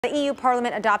The EU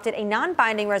Parliament adopted a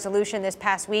non-binding resolution this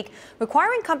past week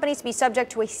requiring companies to be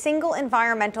subject to a single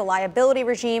environmental liability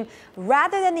regime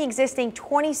rather than the existing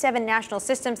 27 national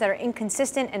systems that are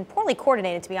inconsistent and poorly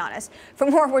coordinated, to be honest. For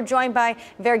more, we're joined by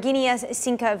Virginijus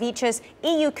Sinkevicius,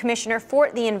 EU Commissioner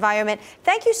for the Environment.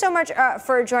 Thank you so much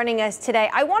for joining us today.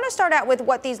 I want to start out with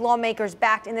what these lawmakers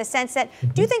backed in the sense that,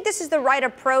 do you think this is the right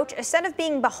approach? Instead of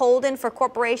being beholden for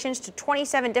corporations to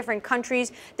 27 different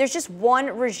countries, there's just one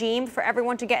regime for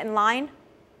everyone to get in line?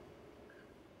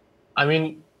 I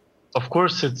mean, of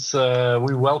course, it's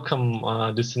we welcome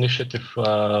this initiative.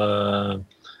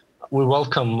 We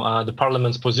welcome the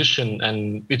Parliament's position,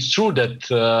 and it's true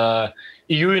that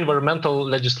EU environmental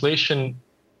legislation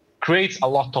creates a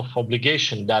lot of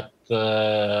obligation that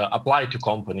apply to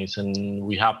companies. And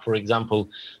we have, for example,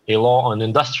 a law on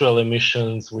industrial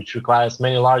emissions, which requires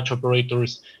many large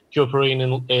operators to operate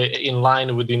in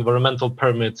line with the environmental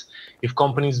permits. If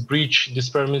companies breach these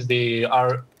permits, they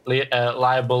are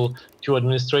liable to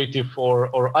administrative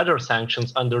or other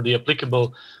sanctions under the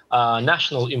applicable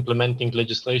national implementing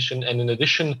legislation. And in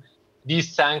addition, these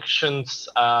sanctions,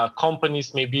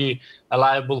 companies may be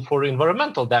liable for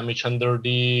environmental damage under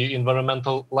the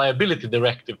Environmental Liability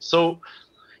Directive. So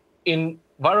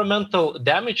environmental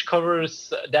damage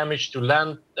covers damage to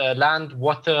land,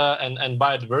 water, and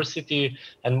biodiversity.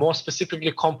 And more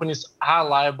specifically, companies are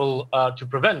liable to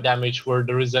prevent damage where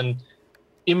there is an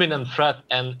imminent threat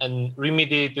and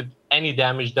remediated any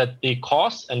damage that they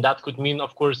cause. And that could mean,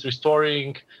 of course,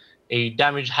 restoring a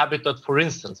damaged habitat, for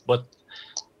instance. But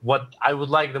what I would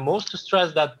like the most to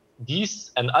stress that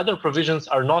these and other provisions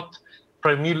are not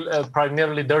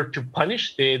primarily there to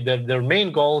punish. Their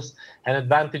main goals and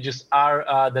advantages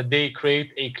are that they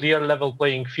create a clear level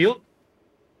playing field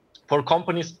for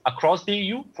companies across the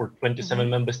EU, for 27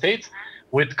 member states,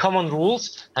 with common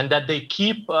rules, and that they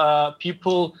keep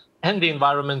people and the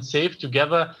environment safe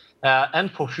together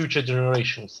and for future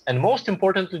generations. And most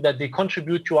importantly, that they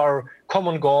contribute to our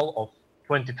common goal of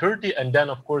 2030, and then,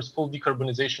 of course, full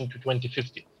decarbonization to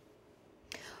 2050.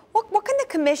 What can the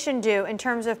Commission do in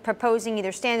terms of proposing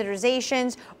either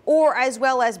standardizations or as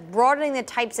well as broadening the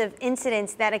types of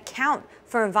incidents that account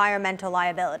for environmental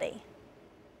liability?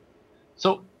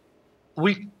 So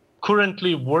we're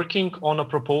currently working on a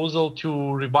proposal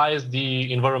to revise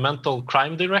the Environmental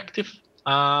Crime Directive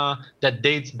that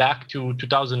dates back to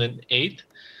 2008.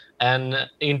 And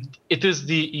it is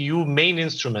the EU main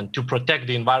instrument to protect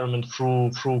the environment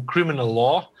through criminal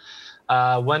law.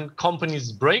 When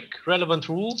companies break relevant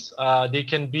rules, they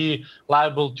can be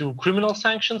liable to criminal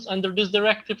sanctions under this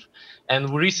directive.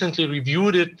 And we recently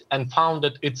reviewed it and found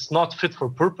that it's not fit for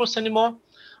purpose anymore.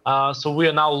 So we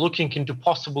are now looking into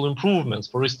possible improvements,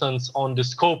 for instance, on the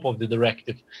scope of the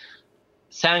directive,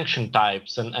 sanction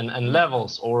types and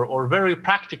levels, or very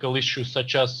practical issues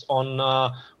such as on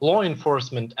law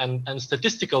enforcement and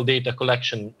statistical data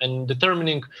collection, and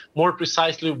determining more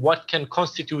precisely what can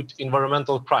constitute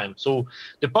environmental crime. So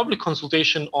the public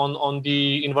consultation on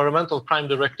the Environmental Crime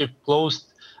Directive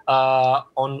closed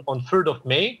on 3rd of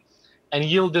May and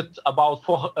yielded about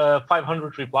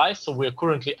 500 replies. So we are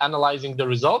currently analyzing the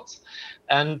results.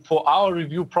 And for our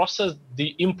review process, the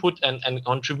input and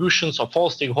contributions of all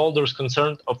stakeholders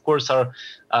concerned, of course, are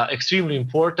extremely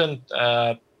important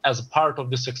as a part of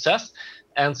the success.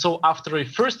 And so after a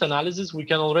first analysis, we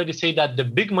can already say that the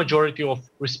big majority of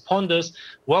responders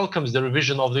welcomes the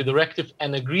revision of the directive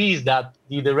and agrees that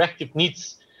the directive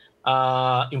needs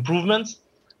improvements.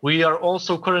 We are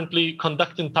also currently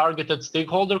conducting targeted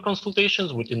stakeholder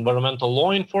consultations with environmental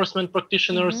law enforcement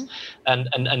practitioners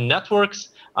and networks,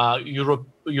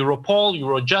 Europol,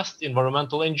 Eurojust,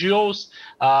 environmental NGOs,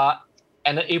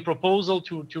 and a proposal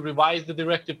to revise the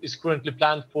directive is currently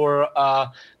planned for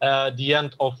the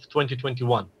end of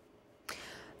 2021.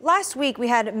 Last week, we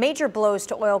had major blows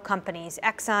to oil companies,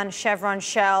 Exxon, Chevron,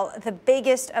 Shell, the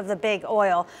biggest of the big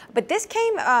oil. But this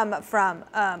came from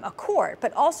a court,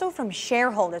 but also from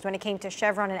shareholders when it came to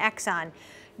Chevron and Exxon.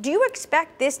 Do you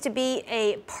expect this to be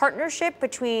a partnership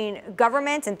between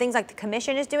governments and things like the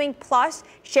Commission is doing, plus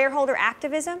shareholder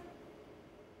activism?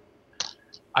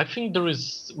 I think there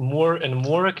is more and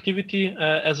more activity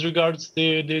as regards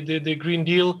the Green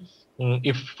Deal.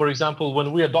 If, for example,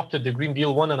 when we adopted the Green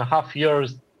Deal 1.5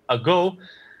 years ago,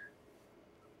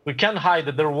 we can't hide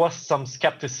that there was some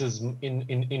skepticism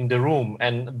in the room,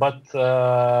 but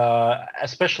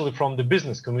especially from the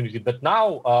business community. But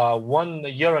now,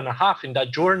 1.5 years in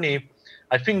that journey,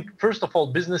 I think, first of all,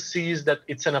 business sees that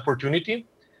it's an opportunity.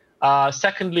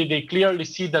 Secondly, they clearly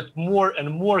see that more and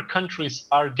more countries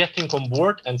are getting on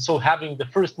board, and so having the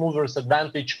first movers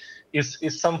advantage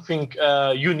is something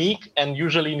unique, and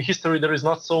usually in history there is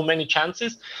not so many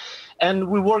chances. And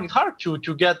we worked hard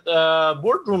to get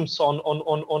boardrooms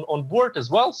on board as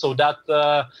well, so that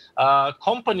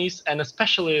companies and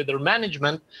especially their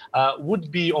management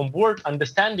would be on board,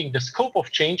 understanding the scope of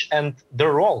change and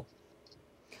their role.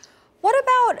 What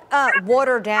about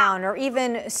watered down or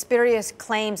even spurious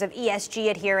claims of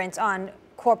ESG adherence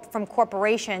from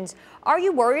corporations? Are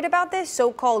you worried about this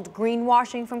so-called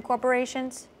greenwashing from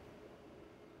corporations?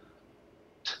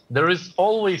 There is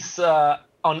always,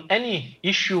 on any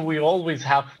issue, we always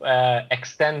have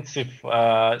extensive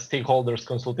stakeholders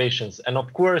consultations. And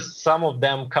of course, some of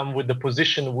them come with the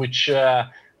position which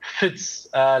fits,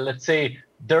 let's say,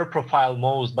 their profile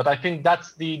most. But I think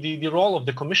that's the role of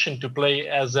the Commission to play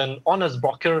as an honest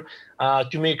broker,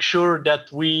 to make sure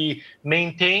that we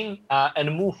maintain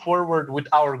and move forward with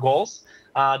our goals,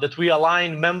 that we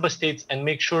align member states and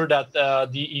make sure that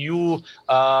the EU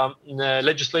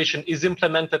legislation is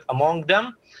implemented among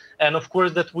them. And of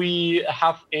course, that we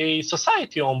have a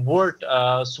society on board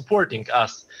supporting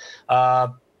us.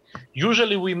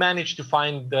 Usually we manage to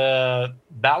find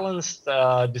balanced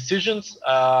decisions.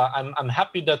 I'm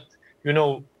happy that,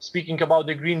 speaking about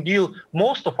the Green Deal,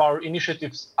 most of our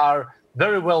initiatives are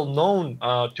very well known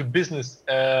to business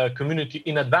community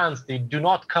in advance. They do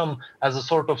not come as a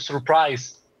sort of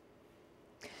surprise.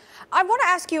 I want to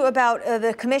ask you about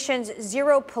the Commission's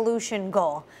zero pollution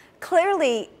goal.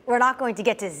 Clearly, we're not going to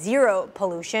get to zero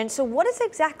pollution. So what does it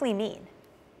exactly mean?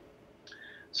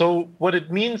 So what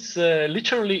it means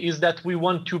literally is that we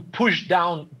want to push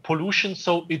down pollution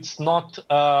so it's not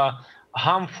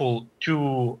harmful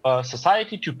to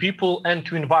society, to people, and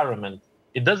to environment.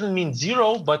 It doesn't mean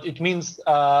zero, but it means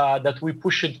that we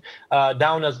push it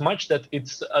down as much that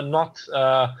it's not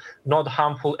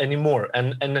harmful anymore.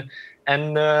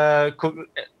 And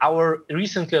our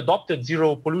recently adopted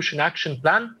Zero Pollution Action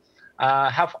Plan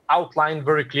have outlined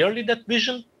very clearly that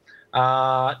vision.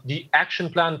 The action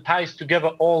plan ties together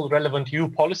all relevant EU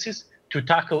policies to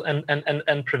tackle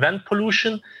and prevent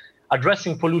pollution,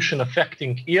 addressing pollution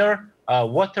affecting air,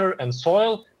 water and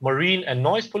soil, marine and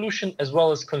noise pollution, as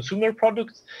well as consumer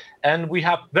products. And we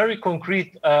have very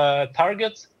concrete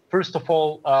targets. First of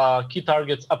all, key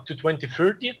targets up to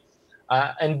 2030.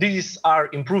 And these are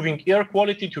improving air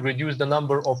quality to reduce the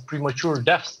number of premature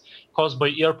deaths caused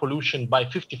by air pollution by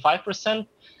 55%,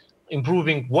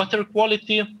 improving water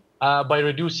quality by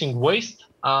reducing waste,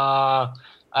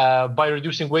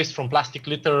 from plastic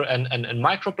litter and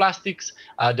microplastics,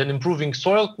 then improving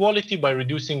soil quality by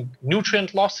reducing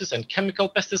nutrient losses and chemical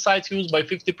pesticides used by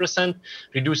 50%,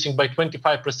 reducing by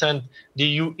 25% the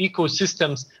EU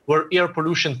ecosystems where air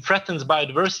pollution threatens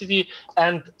biodiversity,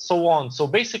 and so on. So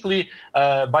basically,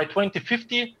 by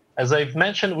 2050, as I've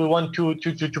mentioned, we want to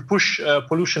push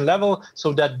pollution level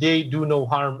so that they do no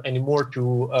harm anymore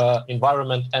to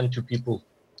environment and to people.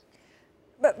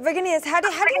 But Virginijus, how do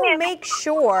you make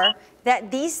sure that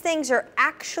these things are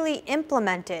actually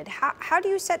implemented? How do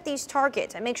you set these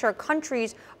targets and make sure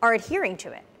countries are adhering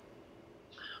to it?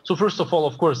 So first of all,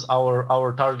 of course,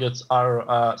 our targets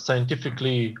are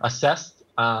scientifically assessed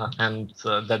and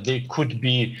that they could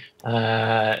be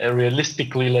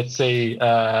realistically, let's say,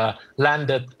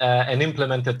 landed and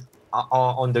implemented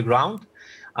on the ground.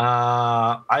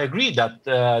 I agree that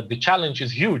the challenge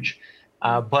is huge.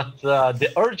 But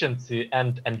the urgency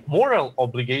and moral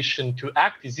obligation to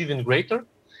act is even greater.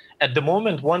 At the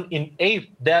moment, 1 in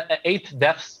 8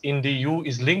 deaths in the EU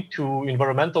is linked to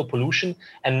environmental pollution,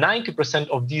 and 90%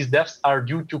 of these deaths are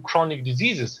due to chronic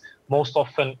diseases, most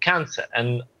often cancer.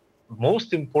 And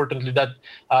most importantly, that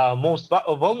most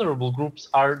vulnerable groups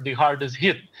are the hardest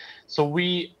hit. So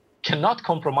we cannot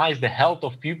compromise the health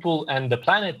of people and the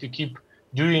planet to keep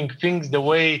doing things the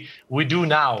way we do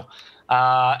now.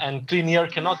 And clean air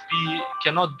cannot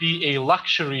be a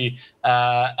luxury,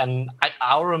 and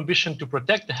our ambition to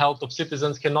protect the health of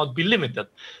citizens cannot be limited.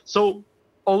 So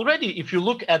already, if you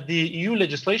look at the EU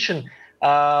legislation,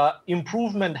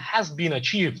 improvement has been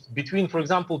achieved between, for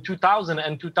example, 2000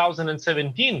 and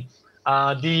 2017.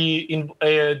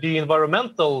 The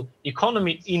environmental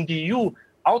economy in the EU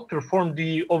outperformed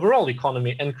the overall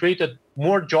economy and created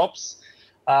more jobs.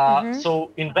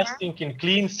 So investing in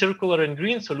clean, circular, and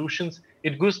green solutions,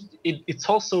 it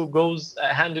also goes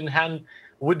hand in hand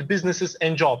with businesses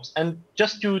and jobs. And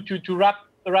just to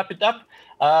wrap it up,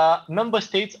 member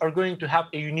states are going to have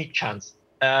a unique chance.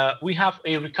 We have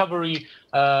a recovery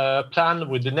plan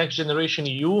with the Next Generation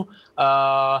EU,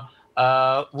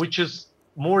 which is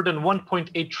more than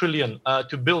 1.8 trillion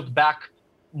to build back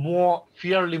more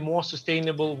fairly, more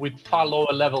sustainable with far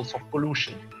lower levels of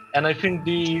pollution. And I think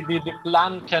the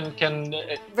plan can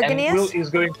Virginijus? is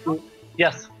going to,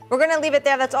 yes. We're going to leave it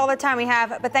there. That's all the time we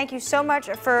have. But thank you so much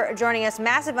for joining us.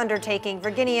 Massive undertaking.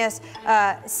 Virginijus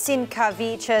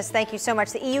Sinkevicius, thank you so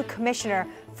much. The EU Commissioner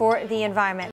for the Environment.